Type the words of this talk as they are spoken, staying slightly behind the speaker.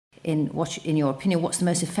in your opinion, what's the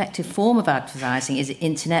most effective form of advertising? Is it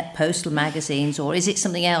internet, postal magazines, or is it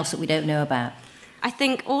something else that we don't know about? I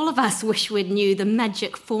think all of us wish we knew the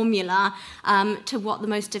magic formula to what the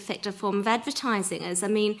most effective form of advertising is. I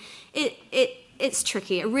mean, it's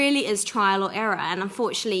tricky. It really is trial or error, and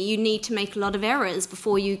unfortunately you need to make a lot of errors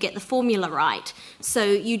before you get the formula right. So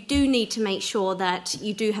you do need to make sure that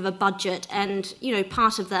you do have a budget, and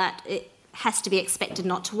part of that it has to be expected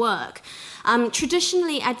not to work.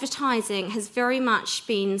 Traditionally, advertising has very much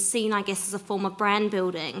been seen, I guess, as a form of brand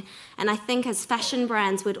building. And I think as fashion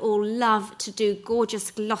brands would all love to do gorgeous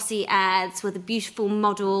glossy ads with a beautiful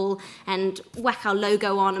model and whack our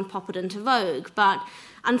logo on and pop it into Vogue. But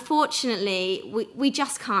unfortunately, we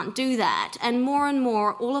just can't do that. And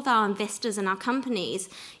more, all of our investors and our companies,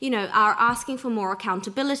 are asking for more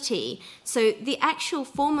accountability. So the actual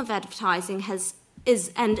form of advertising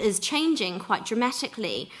is changing quite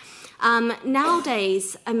dramatically.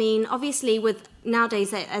 Nowadays, I mean, obviously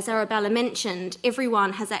nowadays, as Arabella mentioned,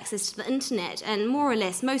 everyone has access to the internet, and more or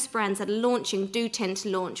less most brands that are launching do tend to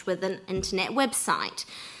launch with an internet website.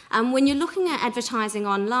 When you're looking at advertising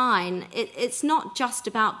online, it's not just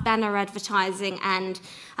about banner advertising and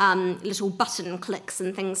little button clicks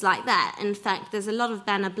and things like that. In fact, there's a lot of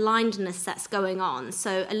banner blindness that's going on.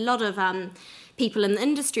 So a lot of people in the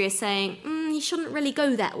industry are saying, you shouldn't really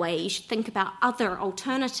go that way. You should think about other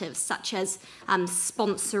alternatives, such as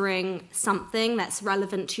sponsoring something that's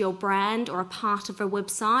relevant to your brand or a part of a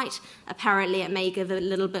website. Apparently, it may give a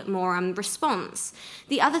little bit more response.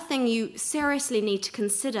 The other thing you seriously need to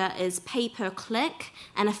consider is pay-per-click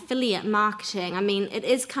and affiliate marketing. I mean, it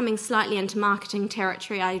is coming slightly into marketing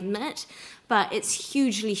territory, I admit, but it's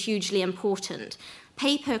hugely, hugely important.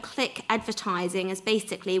 Pay-per-click advertising is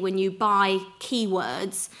basically when you buy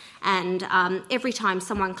keywords, and every time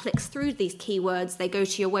someone clicks through these keywords, they go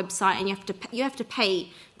to your website, and you have to pay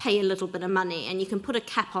a little bit of money, and you can put a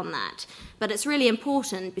cap on that. But it's really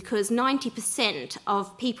important because 90%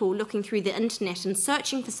 of people looking through the internet and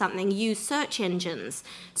searching for something use search engines.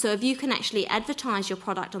 So if you can actually advertise your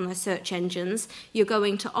product on those search engines, you're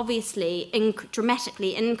going to obviously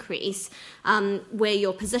dramatically increase where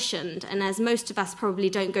you're positioned. And as most of us probably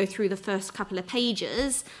don't go through the first couple of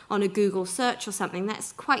pages on a Google search or something,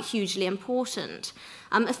 that's quite hugely important.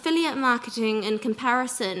 Affiliate marketing, in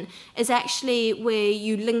comparison, is actually where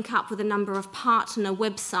you link up with a number of partner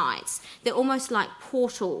websites. They're almost like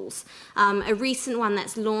portals. A recent one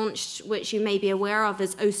that's launched, which you may be aware of,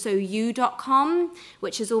 is osou.com,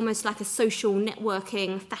 which is almost like a social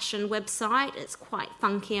networking fashion website. It's quite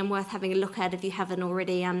funky and worth having a look at if you haven't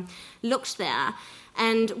already looked there.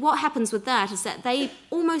 And what happens with that is that they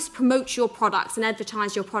almost promote your products and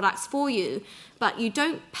advertise your products for you, but you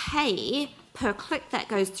don't pay per click that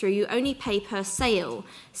goes through, you only pay per sale.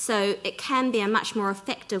 So it can be a much more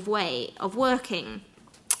effective way of working.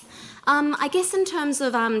 I guess in terms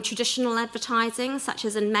of traditional advertising, such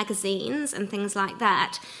as in magazines and things like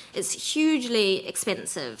that, it's hugely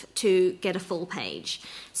expensive to get a full page.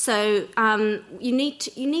 So you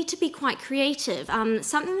need to be quite creative.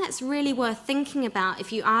 Something that's really worth thinking about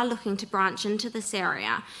if you are looking to branch into this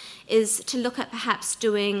area is to look at perhaps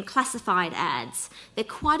doing classified ads. They're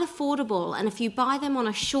quite affordable, and if you buy them on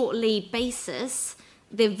a short lead basis,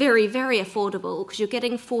 they're very, very affordable because you're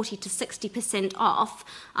getting 40 to 60% off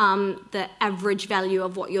the average value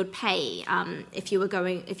of what you'd pay if you were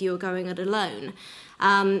going it alone.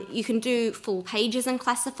 You can do full pages in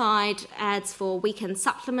classified ads for weekend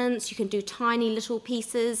supplements. You can do tiny little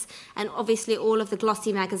pieces, and obviously all of the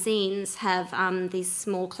glossy magazines have these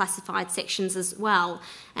small classified sections as well.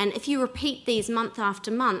 And if you repeat these month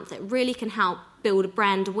after month, it really can help build a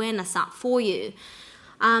brand awareness up for you.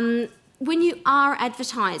 When you are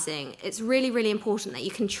advertising, it's really, really important that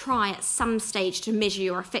you can try at some stage to measure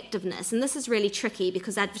your effectiveness. And this is really tricky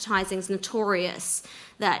because advertising is notorious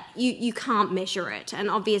that you can't measure it. And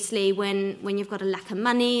obviously when you've got a lack of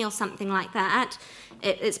money or something like that,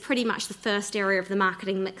 it's pretty much the first area of the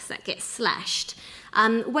marketing mix that gets slashed.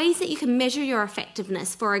 Ways that you can measure your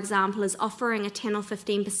effectiveness, for example, is offering a 10 or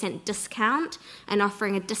 15% discount and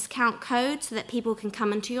offering a discount code so that people can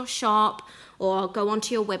come into your shop or go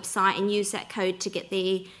onto your website and use that code to get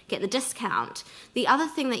the discount. The other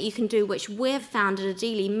thing that you can do, which we've found at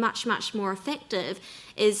Adeli much, much more effective,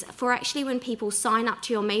 is for actually when people sign up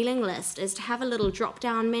to your mailing list, is to have a little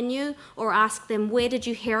drop-down menu or ask them, where did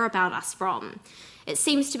you hear about us from? It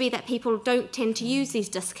seems to be that people don't tend to use these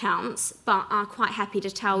discounts, but are quite happy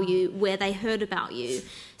to tell you where they heard about you.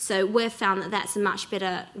 So we've found that that's a much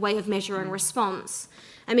better way of measuring response.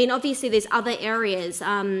 I mean, obviously there's other areas,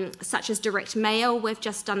 such as direct mail. We've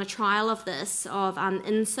just done a trial of this, of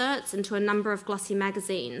inserts into a number of glossy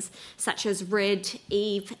magazines, such as Red,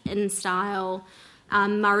 Eve, InStyle,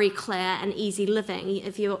 Marie Claire, and Easy Living.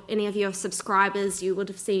 If any of your subscribers, you would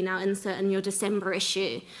have seen our insert in your December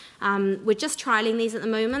issue. We're just trialing these at the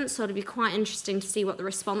moment, so it'll be quite interesting to see what the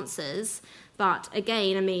response is. But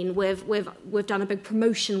again, I mean, we've done a big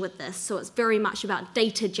promotion with this, so it's very much about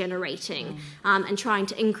data generating and trying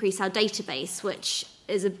to increase our database, which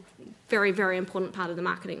is a very, very important part of the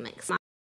marketing mix.